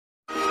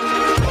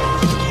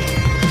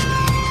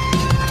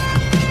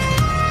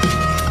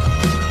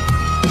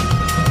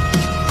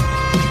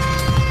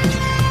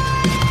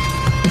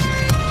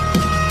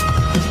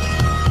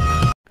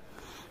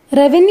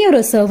Revenue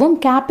റിസർവും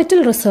capital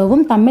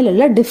റിസർവും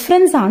തമ്മിലുള്ള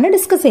difference ആണ്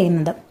discuss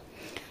ചെയ്യുന്നത്.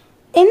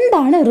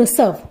 എന്താണ്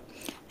reserve?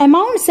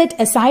 Amount set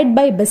aside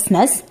by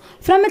business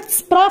from its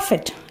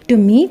profit to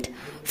meet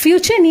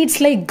future needs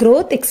like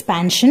growth,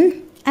 expansion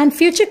and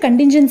future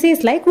contingencies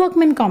like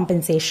workman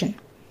compensation.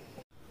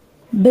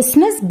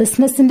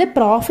 ബിസിനസിന്റെ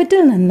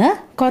പ്രോഫിറ്റിൽ നിന്ന്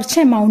കുറച്ച്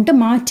amount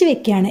മാറ്റി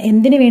വെക്കുകയാണ്.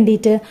 എന്തിനു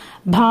വേണ്ടിയിട്ട്?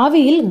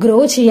 ഭാവിയിൽ ഗ്രോ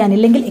ചെയ്യാൻ,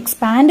 ഇല്ലെങ്കിൽ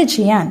എക്സ്പാൻഡ്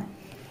ചെയ്യാൻ,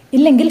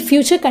 ഇല്ലെങ്കിൽ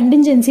ഫ്യൂച്ചർ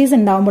കണ്ടിൻജൻസീസ്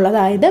ഉണ്ടാവുമ്പോൾ,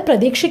 അതായത്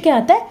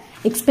പ്രതീക്ഷിക്കാത്ത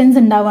എക്സ്പെൻസ്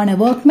ഉണ്ടാവുകയാണ്.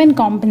 വർക്ക്മെൻ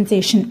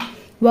കോമ്പൻസേഷൻ,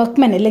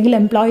 വർക്ക്മെൻ അല്ലെങ്കിൽ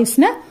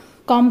എംപ്ലോയീസിന്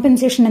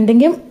കോമ്പൻസേഷൻ,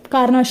 എന്തെങ്കിലും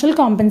കാരണവശാൽ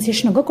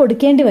കോമ്പൻസേഷൻ ഒക്കെ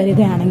കൊടുക്കേണ്ടി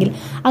വരികയാണെങ്കിൽ,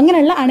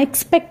 അങ്ങനെയുള്ള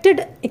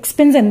അൺഎക്സ്പെക്റ്റഡ്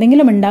എക്സ്പെൻസ്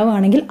എന്തെങ്കിലും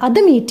ഉണ്ടാവുകയാണെങ്കിൽ അത്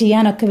മീറ്റ്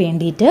ചെയ്യാനൊക്കെ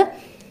വേണ്ടിയിട്ട്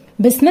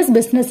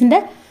ബിസിനസിന്റെ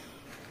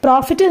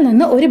പ്രോഫിറ്റിൽ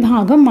നിന്ന് ഒരു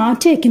ഭാഗം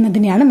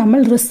മാറ്റിവെക്കുന്നതിനെയാണ് നമ്മൾ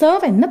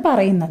റിസർവ് എന്ന്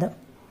പറയുന്നത്.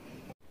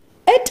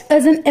 It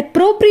is N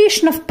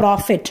appropriation of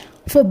profit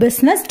for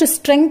business to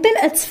strengthen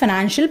it's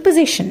financial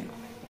position.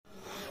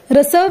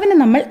 റിസർവിന്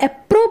നമ്മൾ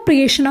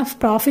അപ്രോപ്രിയേഷൻ ഓഫ്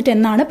പ്രോഫിറ്റ്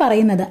എന്നാണ്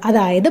പറയുന്നത്.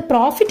 അതായത്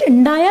പ്രോഫിറ്റ്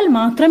ഉണ്ടായാൽ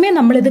മാത്രമേ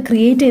നമ്മൾ ഇത്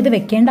ക്രിയേറ്റ് ചെയ്ത്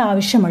വെക്കേണ്ട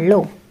ആവശ്യമുള്ളൂ.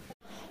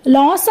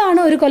 ലോസ്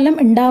ആണ് ഒരു കൊല്ലം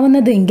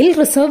ഉണ്ടാവുന്നതെങ്കിൽ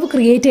റിസർവ്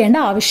ക്രിയേറ്റ് ചെയ്യേണ്ട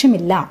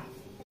ആവശ്യമില്ല.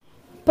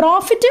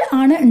 പ്രോഫിറ്റ്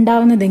ആണ്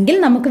ഉണ്ടാവുന്നതെങ്കിൽ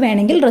നമുക്ക്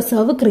വേണമെങ്കിൽ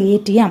റിസർവ്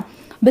ക്രിയേറ്റ് ചെയ്യാം.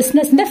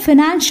 ബിസിനസിന്റെ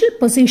ഫിനാൻഷ്യൽ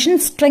പൊസിഷൻ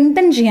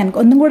സ്ട്രെങ്തൻ ചെയ്യാൻ,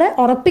 ഒന്നും കൂടെ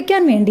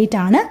ഉറപ്പിക്കാൻ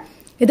വേണ്ടിയിട്ടാണ്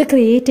ഇത്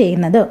ക്രിയേറ്റ്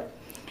ചെയ്യുന്നത്.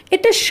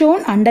 It is shown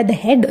under the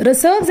head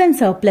Reserves and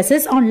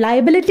Surpluses on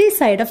liability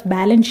side of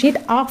balance sheet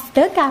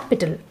after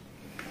capital.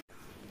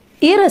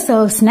 ഈ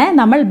റിസർവ്സിനെ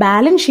നമ്മൾ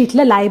ബാലൻസ്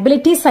ഷീറ്റിലെ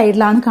ലയബിലിറ്റി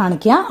സൈഡിലാണ്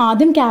കാണിക്കുക.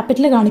 ആദ്യം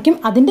ക്യാപിറ്റൽ കാണിക്കും,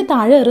 അതിന്റെ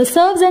താഴെ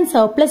റിസർവ്സ് ആൻഡ്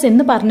സർപ്ലസ്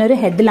എന്ന് പറഞ്ഞൊരു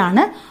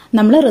ഹെഡിലാണ്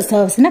നമ്മൾ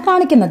റിസർവ്സിനെ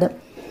കാണിക്കുന്നത്.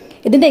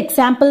 ഇതിന്റെ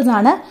എക്സാമ്പിൾസ്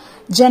ആണ്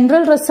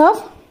ജനറൽ റിസർവ്.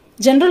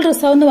 ജനറൽ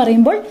റിസർവ് എന്ന്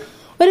പറയുമ്പോൾ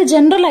ഒരു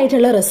ജനറൽ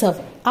ആയിട്ടുള്ള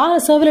റിസർവ്, ആ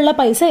റിസർവിലുള്ള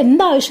പൈസ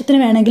എന്താവശ്യത്തിന്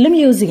വേണമെങ്കിലും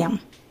യൂസ് ചെയ്യാം.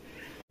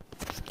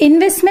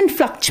 Investment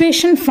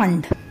fluctuation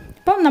fund.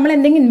 ഇപ്പം നമ്മൾ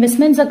എന്തെങ്കിലും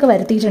ഇൻവെസ്റ്റ്മെന്റ്സ് ഒക്കെ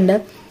വരുത്തിയിട്ടുണ്ട്,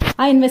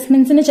 ആ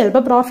ഇൻവെസ്റ്റ്മെന്റ്സിന്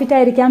ചിലപ്പോൾ പ്രോഫിറ്റ്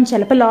ആയിരിക്കാം,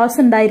 ചിലപ്പോൾ ലോസ്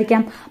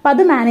ഉണ്ടായിരിക്കാം. അപ്പം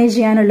അത് മാനേജ്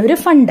ചെയ്യാനുള്ള ഒരു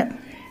ഫണ്ട്.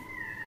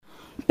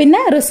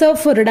 പിന്നെ reserve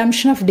four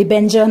redemption of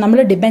debenture.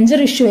 നമ്മൾ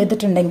ഡിബെഞ്ചർ ഇഷ്യൂ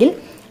ചെയ്തിട്ടുണ്ടെങ്കിൽ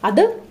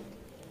അത്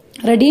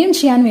റെഡീം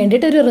ചെയ്യാൻ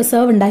വേണ്ടിയിട്ട് ഒരു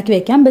റിസർവ് ഉണ്ടാക്കി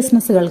വെക്കാം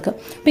ബിസിനസ്സുകൾക്ക്.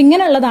 അപ്പം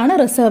ഇങ്ങനെയുള്ളതാണ്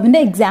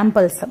റിസർവിന്റെ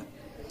എക്സാമ്പിൾസ്.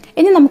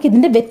 ഇനി നമുക്ക്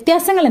ഇതിന്റെ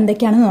വ്യത്യാസങ്ങൾ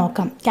എന്തൊക്കെയാണെന്ന്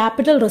നോക്കാം,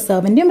 ക്യാപിറ്റൽ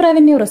റിസർവിന്റെയും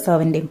റവന്യൂ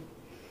റിസർവിന്റെയും.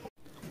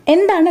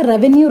 എന്താണ്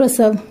revenue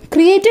reserve?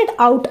 Created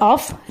out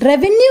of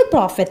revenue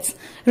profits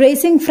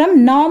racing from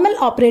normal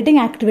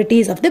operating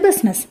activities of the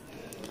business.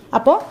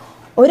 അപ്പോൾ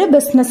ഒരു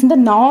ബിസിനസിന്റെ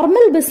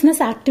നോർമൽ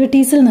ബിസിനസ്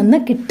ആക്ടിവിറ്റീസിൽ നിന്ന്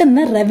കിട്ടുന്ന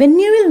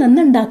റവന്യൂവിൽ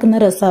നിന്ന് ഉണ്ടാക്കുന്ന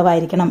റിസർവ്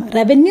ആയിരിക്കണം,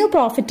 റവന്യൂ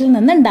പ്രോഫിറ്റിൽ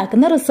നിന്ന്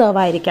ഉണ്ടാക്കുന്ന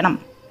റിസർവ് ആയിരിക്കണം.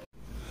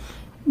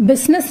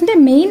 ബിസിനസിന്റെ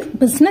മെയിൻ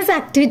ബിസിനസ്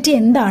ആക്ടിവിറ്റി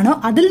എന്താണോ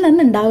അതിൽ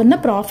നിന്ന് ഉണ്ടാകുന്ന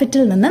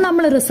പ്രോഫിറ്റിൽ നിന്ന്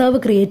നമ്മൾ റിസർവ്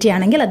ക്രിയേറ്റ്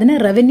ചെയ്യുകയാണെങ്കിൽ അതിനെ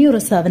റവന്യൂ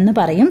റിസർവ് എന്ന്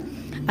പറയും.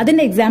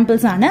 അതിന്റെ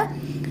എക്സാമ്പിൾസ് ആണ്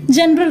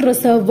general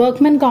reserve,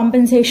 workmen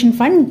compensation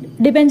fund,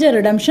 debenture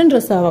redemption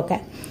reserve ഒക്കെ.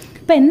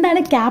 അപ്പൊ എന്താണ്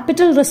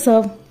capital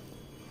reserve?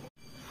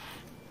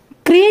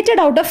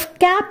 Created out of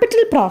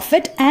capital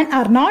profit and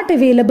are not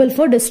available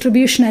for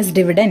distribution as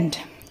dividend.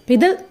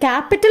 ഇത്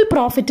ക്യാപിറ്റൽ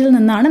പ്രോഫിറ്റിൽ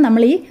നിന്നാണ്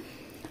നമ്മൾ ഈ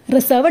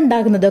റിസർവ്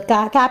ഉണ്ടാകുന്നത്.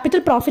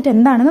 ക്യാപിറ്റൽ പ്രോഫിറ്റ്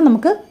എന്താണെന്ന്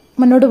നമുക്ക്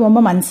മുന്നോട്ട്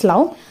പോകുമ്പോൾ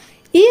മനസ്സിലാവും.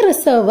 ഈ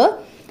റിസർവ്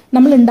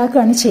നമ്മൾ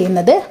ഉണ്ടാക്കുകയാണ്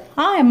ചെയ്യുന്നത്.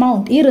 ആ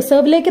എമൗണ്ട്, ഈ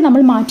റിസർവിലേക്ക്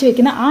നമ്മൾ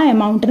മാറ്റിവെക്കുന്ന ആ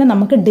എമൗണ്ടിനെ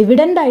നമുക്ക്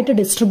ഡിവിഡൻഡ് ആയിട്ട്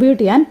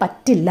ഡിസ്ട്രിബ്യൂട്ട് ചെയ്യാൻ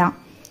പറ്റില്ല.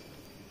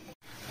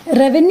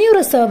 റവന്യൂ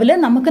റിസർവിൽ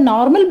നമുക്ക്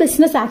നോർമൽ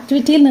ബിസിനസ്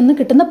ആക്ടിവിറ്റിയിൽ നിന്ന്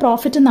കിട്ടുന്ന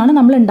പ്രോഫിറ്റ് എന്നാണ്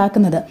നമ്മൾ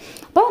ഉണ്ടാക്കുന്നത്.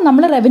 അപ്പോൾ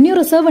നമ്മൾ റവന്യൂ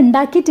റിസർവ്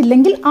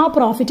ഉണ്ടാക്കിയിട്ടില്ലെങ്കിൽ ആ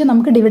പ്രോഫിറ്റ്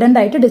നമുക്ക് ഡിവിഡൻഡ്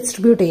ആയിട്ട്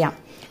ഡിസ്ട്രിബ്യൂട്ട് ചെയ്യാം.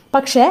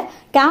 പക്ഷേ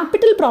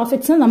ക്യാപിറ്റൽ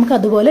പ്രോഫിറ്റ്സ് നമുക്ക്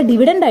അതുപോലെ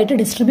ഡിവിഡൻഡ് ആയിട്ട്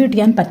ഡിസ്ട്രിബ്യൂട്ട്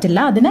ചെയ്യാൻ പറ്റില്ല.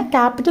 അതിനെ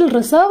ക്യാപിറ്റൽ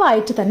റിസർവ്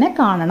ആയിട്ട് തന്നെ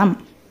കാണണം.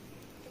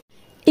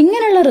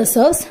 ഇങ്ങനെയുള്ള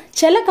റിസർവ്സ്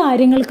ചില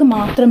കാര്യങ്ങൾക്ക്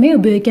മാത്രമേ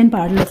ഉപയോഗിക്കാൻ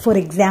പാടുള്ളൂ. For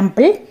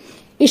example,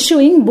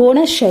 issuing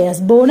bonus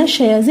shares. Bonus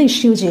shares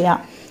issue ചെയ്യാം,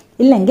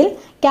 ഇല്ലെങ്കിൽ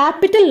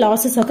ക്യാപിറ്റൽ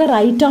ലോസസ് ഒക്കെ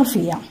റൈറ്റ് ഓഫ്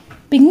ചെയ്യാം.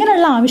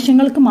 ഇങ്ങനെയുള്ള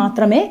ആവശ്യങ്ങൾക്ക്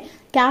മാത്രമേ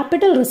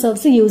ക്യാപിറ്റൽ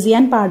റിസർവ്സ് യൂസ്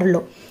ചെയ്യാൻ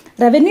പാടുള്ളൂ.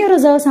 റവന്യൂ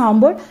റിസർവ്സ്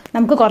ആകുമ്പോൾ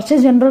നമുക്ക് കുറച്ച്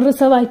ജനറൽ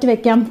റിസർവ് ആയിട്ട്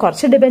വെക്കാം,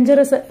 കുറച്ച്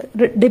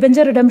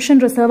ഡിബെഞ്ചർ റിഡംഷൻ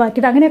റിസർവ്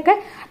ആക്കിയിട്ട് അങ്ങനെയൊക്കെ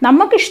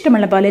നമുക്ക്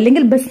ഇഷ്ടമുള്ള പോലെ,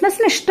 അല്ലെങ്കിൽ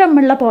ബിസിനസ്സിന്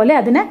ഇഷ്ടമുള്ള പോലെ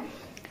അതിനെ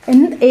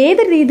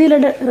ഏത്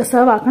രീതിയിലുള്ള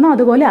റിസർവ് ആക്കണോ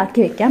അതുപോലെ ആക്കി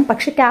വെക്കാം.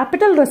 പക്ഷെ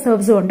ക്യാപിറ്റൽ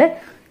റിസർവ്സ് കൊണ്ട്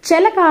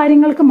ചില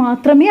കാര്യങ്ങൾക്ക്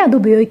മാത്രമേ അത്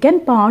ഉപയോഗിക്കാൻ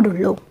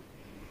പാടുള്ളൂ.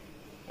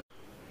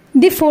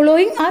 The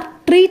following are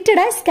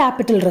treated as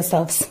capital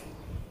reserves.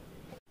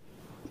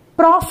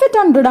 Profit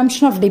on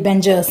redemption of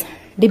debentures.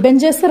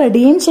 Debentures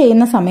redeem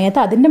ചെയ്യുന്ന സമയത്ത്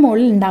അതിന്റെ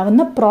മുകളിൽ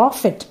ഉണ്ടാവുന്ന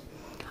പ്രോഫിറ്റ്.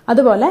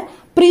 അതുപോലെ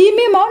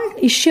premium on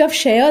issue of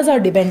shares or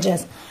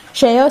debentures.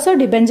 ഷെയർസോ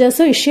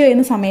ഡിബെഞ്ചേഴ്സോ issue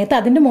ചെയ്യുന്ന സമയത്ത്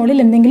അതിന്റെ മുകളിൽ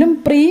എന്തെങ്കിലും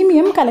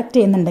പ്രീമിയം കളക്ട്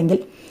ചെയ്യുന്നുണ്ടെങ്കിൽ,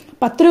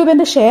 10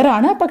 രൂപന്റെ ഷെയർ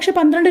ആണ് പക്ഷെ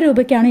 12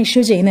 രൂപയ്ക്കാണ്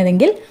ഇഷ്യൂ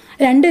ചെയ്യുന്നതെങ്കിൽ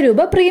 2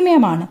 രൂപ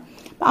പ്രീമിയമാണ്.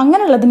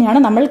 അങ്ങനെയുള്ളതിനെയാണ്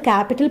നമ്മൾ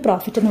ക്യാപിറ്റൽ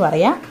പ്രോഫിറ്റ് എന്ന്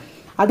പറയുക.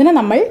 അതിനെ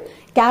നമ്മൾ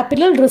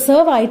ക്യാപിറ്റൽ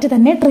റിസർവ് ആയിട്ട്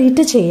തന്നെ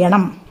ട്രീറ്റ്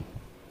ചെയ്യണം.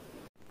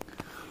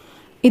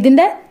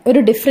 ഇതിന്റെ ഒരു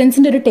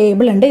ഡിഫറൻസിന്റെ ഒരു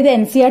ടേബിൾ ഉണ്ട്. ഇത്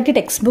NCERT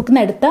ടെക്സ്റ്റ് ബുക്കിൽ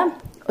നിന്ന് എടുത്ത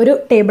ഒരു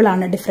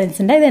ടേബിളാണ്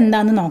ഡിഫറൻസിന്റെ. ഇത്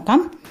എന്താണെന്ന് നോക്കാം.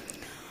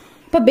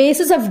 ഇപ്പൊ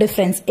ബേസിസ് ഓഫ്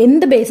ഡിഫറൻസ്,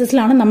 എന്ത്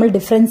ബേസിസിലാണ് നമ്മൾ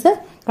ഡിഫറൻസ്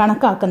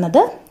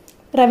കണക്കാക്കുന്നത്?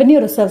 Revenue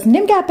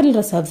റിസർവ്സിന്റെയും capital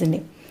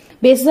റിസർവ്സിന്റെയും.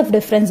 Basis of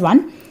difference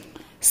 1,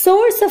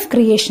 source of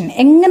creation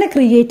എങ്ങനെ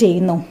ക്രിയേറ്റ്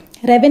ചെയ്യുന്നു?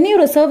 Revenue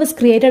reserve is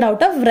created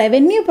out of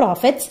revenue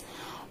profits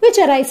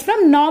which arise from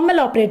normal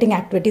operating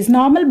activities.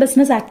 Normal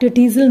business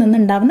ആക്ടിവിറ്റീസിൽ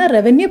നിന്നുണ്ടാവുന്ന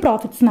revenue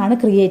profits എന്നാണ്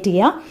create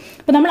ചെയ്യുക.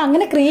 അപ്പൊ നമ്മൾ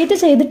അങ്ങനെ ക്രിയേറ്റ്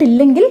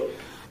ചെയ്തിട്ടില്ലെങ്കിൽ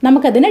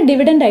നമുക്കതിനെ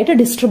ഡിവിഡൻഡ് ആയിട്ട്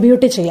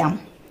ഡിസ്ട്രിബ്യൂട്ട് ചെയ്യാം.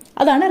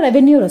 അതാണ്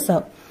റവന്യൂ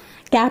റിസർവ്.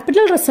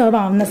 ക്യാപിറ്റൽ റിസർവ്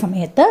ആവുന്ന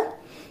സമയത്ത്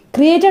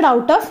created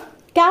out of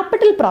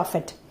capital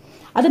profit.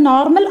 അത്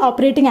നോർമൽ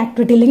ഓപ്പറേറ്റിംഗ്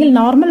ആക്ടിവിറ്റി അല്ലെങ്കിൽ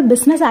നോർമൽ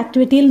ബിസിനസ്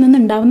ആക്ടിവിറ്റിയിൽ നിന്ന്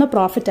ഉണ്ടാവുന്ന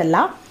പ്രോഫിറ്റ് അല്ല,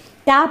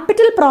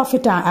 ക്യാപിറ്റൽ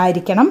പ്രോഫിറ്റ്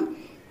ആയിരിക്കണം.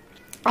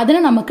 അതിനെ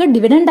നമുക്ക്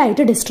ഡിവിഡൻഡ്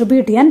ആയിട്ട്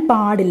ഡിസ്ട്രിബ്യൂട്ട് ചെയ്യാൻ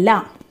പാടില്ല.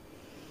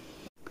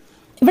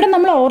 ഇവിടെ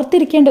നമ്മൾ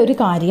ഓർത്തിരിക്കേണ്ട ഒരു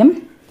കാര്യം,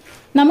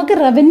 നമുക്ക്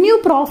റവന്യൂ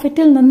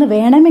പ്രോഫിറ്റിൽ നിന്ന്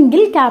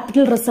വേണമെങ്കിൽ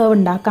ക്യാപിറ്റൽ റിസർവ്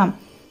ഉണ്ടാക്കാം.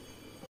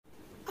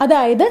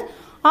 അതായത്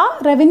ആ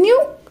റവന്യൂ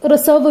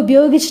റിസർവ്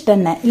ഉപയോഗിച്ചിട്ട്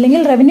തന്നെ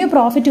അല്ലെങ്കിൽ റവന്യൂ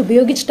പ്രോഫിറ്റ്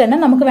ഉപയോഗിച്ചിട്ട് തന്നെ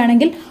നമുക്ക്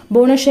വേണമെങ്കിൽ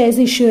ബോണസ്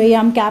ഷെയർസ് ഇഷ്യൂ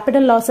ചെയ്യാം,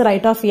 ക്യാപിറ്റൽ ലോസ്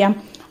റൈറ്റ് ഓഫ് ചെയ്യാം,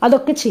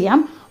 അതൊക്കെ ചെയ്യാം.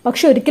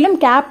 പക്ഷെ ഒരിക്കലും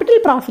ക്യാപിറ്റൽ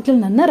പ്രോഫിറ്റിൽ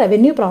നിന്ന്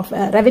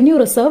റവന്യൂ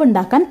റിസർവ്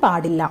ഉണ്ടാക്കാൻ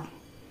പാടില്ല.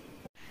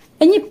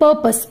 ഇനി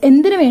പേർപ്പസ്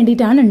എന്തിനു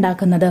വേണ്ടിയിട്ടാണ്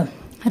ഉണ്ടാക്കുന്നത്?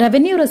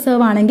 റവന്യൂ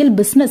റിസർവ് ആണെങ്കിൽ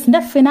ബിസിനസിന്റെ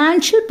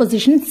ഫിനാൻഷ്യൽ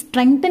പൊസിഷൻ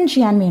സ്ട്രെങ്തൻ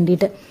ചെയ്യാൻ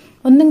വേണ്ടിയിട്ട്,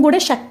 ഒന്നും കൂടെ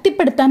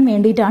ശക്തിപ്പെടുത്താൻ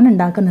വേണ്ടിയിട്ടാണ്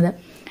ഉണ്ടാക്കുന്നത്.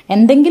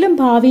 എന്തെങ്കിലും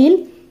ഭാവിയിൽ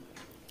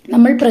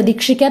നമ്മൾ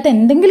പ്രതീക്ഷിക്കാത്ത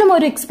എന്തെങ്കിലും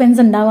ഒരു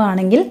എക്സ്പെൻസ്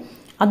ഉണ്ടാവുകയാണെങ്കിൽ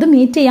അത്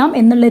മീറ്റ് ചെയ്യാം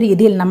എന്നുള്ള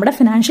രീതിയിൽ, നമ്മുടെ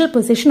ഫിനാൻഷ്യൽ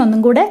പൊസിഷൻ ഒന്നും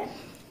കൂടെ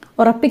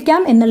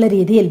ഉറപ്പിക്കാം എന്നുള്ള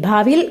രീതിയിൽ,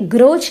 ഭാവിയിൽ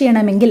ഗ്രോ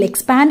ചെയ്യണമെങ്കിൽ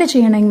എക്സ്പാൻഡ്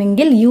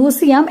ചെയ്യണമെങ്കിൽ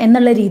യൂസ് ചെയ്യാം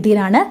എന്നുള്ള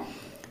രീതിയിലാണ്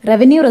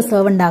റവന്യൂ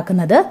റിസർവ്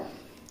ഉണ്ടാക്കുന്നത്.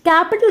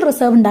 ക്യാപിറ്റൽ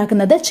റിസർവ്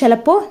ഉണ്ടാക്കുന്നത്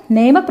ചിലപ്പോൾ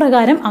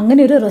നിയമപ്രകാരം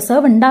അങ്ങനെ ഒരു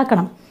റിസർവ്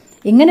ഉണ്ടാക്കണം.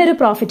 ഇങ്ങനെ ഒരു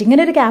പ്രോഫിറ്റ്,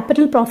 ഇങ്ങനെ ഒരു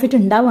ക്യാപിറ്റൽ പ്രോഫിറ്റ്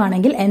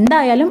ഉണ്ടാവുകയാണെങ്കിൽ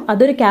എന്തായാലും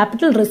അതൊരു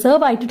ക്യാപിറ്റൽ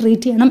റിസർവ് ആയിട്ട്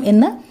ട്രീറ്റ് ചെയ്യണം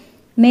എന്ന്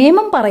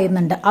നിയമം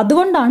പറയുന്നുണ്ട്.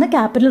 അതുകൊണ്ടാണ്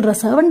ക്യാപിറ്റൽ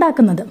റിസർവ്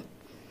ഉണ്ടാക്കുന്നത്.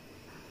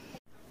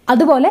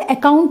 അതുപോലെ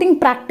അക്കൗണ്ടിംഗ്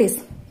പ്രാക്ടീസ്,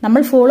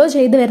 നമ്മൾ ഫോളോ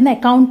ചെയ്തു വരുന്ന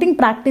അക്കൗണ്ടിംഗ്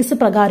പ്രാക്ടീസ്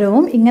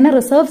പ്രകാരവും ഇങ്ങനെ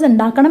റിസർവ്സ്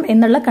ഉണ്ടാക്കണം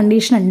എന്നുള്ള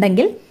കണ്ടീഷൻ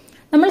ഉണ്ടെങ്കിൽ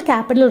നമ്മൾ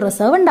ക്യാപിറ്റൽ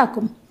റിസർവ്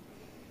ഉണ്ടാക്കും.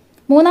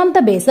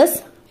 മൂന്നാമത്തെ ബേസിസ്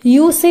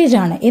യൂസേജ്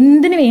ആണ്.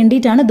 എന്തിനു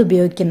വേണ്ടിയിട്ടാണ് ഇത്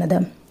ഉപയോഗിക്കുന്നത്?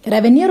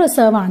 റവന്യൂ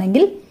റിസർവ്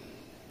ആണെങ്കിൽ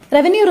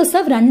റവന്യൂ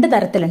റിസർവ് രണ്ട്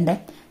തരത്തിലുണ്ട്.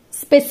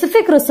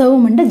 സ്പെസിഫിക്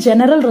റിസർവും ഉണ്ട്,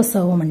 ജനറൽ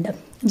റിസർവും ഉണ്ട്.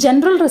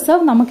 ജനറൽ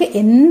റിസർവ് നമുക്ക്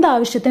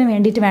എന്താവശ്യത്തിന്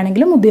വേണ്ടിയിട്ട്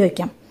വേണമെങ്കിലും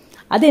ഉപയോഗിക്കാം.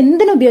 അത്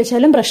എന്തിനു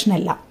ഉപയോഗിച്ചാലും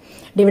പ്രശ്നമില്ല.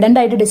 ഡിവിഡൻഡ്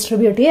ആയിട്ട്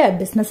ഡിസ്ട്രിബ്യൂട്ട് ചെയ്യുക,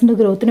 ബിസിനസിന്റെ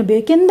ഗ്രോത്തിന്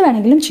ഉപയോഗിക്കുക, എന്ത്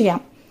വേണമെങ്കിലും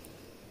ചെയ്യാം.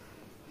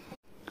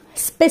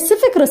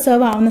 സ്പെസിഫിക്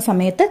റിസർവ് ആവുന്ന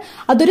സമയത്ത്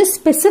അതൊരു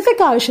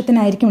specific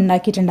ആവശ്യത്തിനായിരിക്കും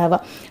ഉണ്ടാക്കിയിട്ടുണ്ടാവുക.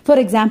 For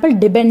example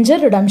debenture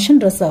redemption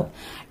reserve,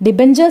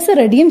 debentures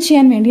redeem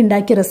ചെയ്യാൻ വേണ്ടി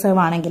ഉണ്ടാക്കിയ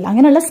റിസർവ് ആണെങ്കിൽ,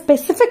 അങ്ങനെയുള്ള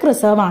സ്പെസിഫിക്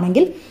റിസർവ്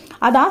ആണെങ്കിൽ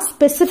അത് ആ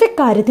സ്പെസിഫിക്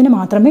കാര്യത്തിന്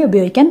മാത്രമേ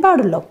ഉപയോഗിക്കാൻ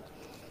പാടുള്ളൂ.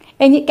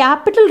 ഇനി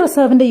ക്യാപിറ്റൽ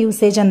റിസർവിന്റെ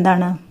യൂസേജ്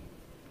എന്താണ്?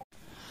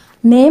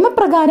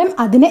 നിയമപ്രകാരം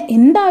അതിന്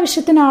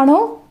എന്താവശ്യത്തിനാണോ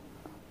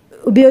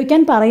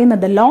ഉപയോഗിക്കാൻ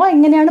പറയുന്നത്, ലോ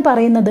എങ്ങനെയാണ്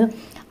പറയുന്നത്,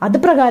 അത്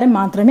പ്രകാരം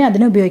മാത്രമേ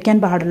അതിനെ ഉപയോഗിക്കാൻ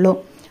പാടുള്ളൂ.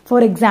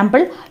 ഫോർ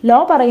എക്സാമ്പിൾ ലോ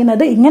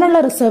പറയുന്നത് ഇങ്ങനെയുള്ള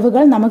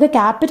റിസർവുകൾ നമുക്ക്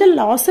ക്യാപിറ്റൽ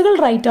ലോസുകൾ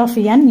റൈറ്റ് ഓഫ്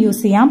ചെയ്യാൻ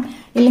യൂസ് ചെയ്യാം,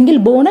 ഇല്ലെങ്കിൽ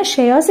ബോണസ്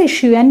ഷെയർസ്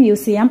ഇഷ്യൂ ചെയ്യാൻ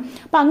യൂസ് ചെയ്യാം.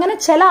 അപ്പൊ അങ്ങനെ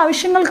ചില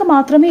ആവശ്യങ്ങൾക്ക്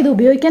മാത്രമേ ഇത്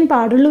ഉപയോഗിക്കാൻ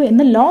പാടുള്ളൂ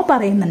എന്ന് ലോ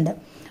പറയുന്നുണ്ട്.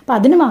 അപ്പൊ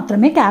അതിന്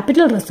മാത്രമേ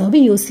ക്യാപിറ്റൽ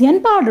റിസർവ് യൂസ് ചെയ്യാൻ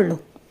പാടുള്ളൂ.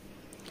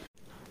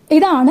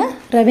 ഇതാണ്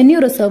റവന്യൂ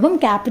റിസർവും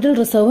ക്യാപിറ്റൽ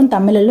റിസർവും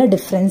തമ്മിലുള്ള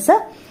ഡിഫറൻസ്.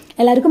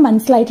 എല്ലാവർക്കും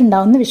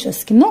മനസ്സിലായിട്ടുണ്ടാവുമെന്ന്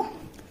വിശ്വസിക്കുന്നു.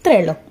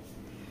 ഇത്രയേ ഉള്ളൂ.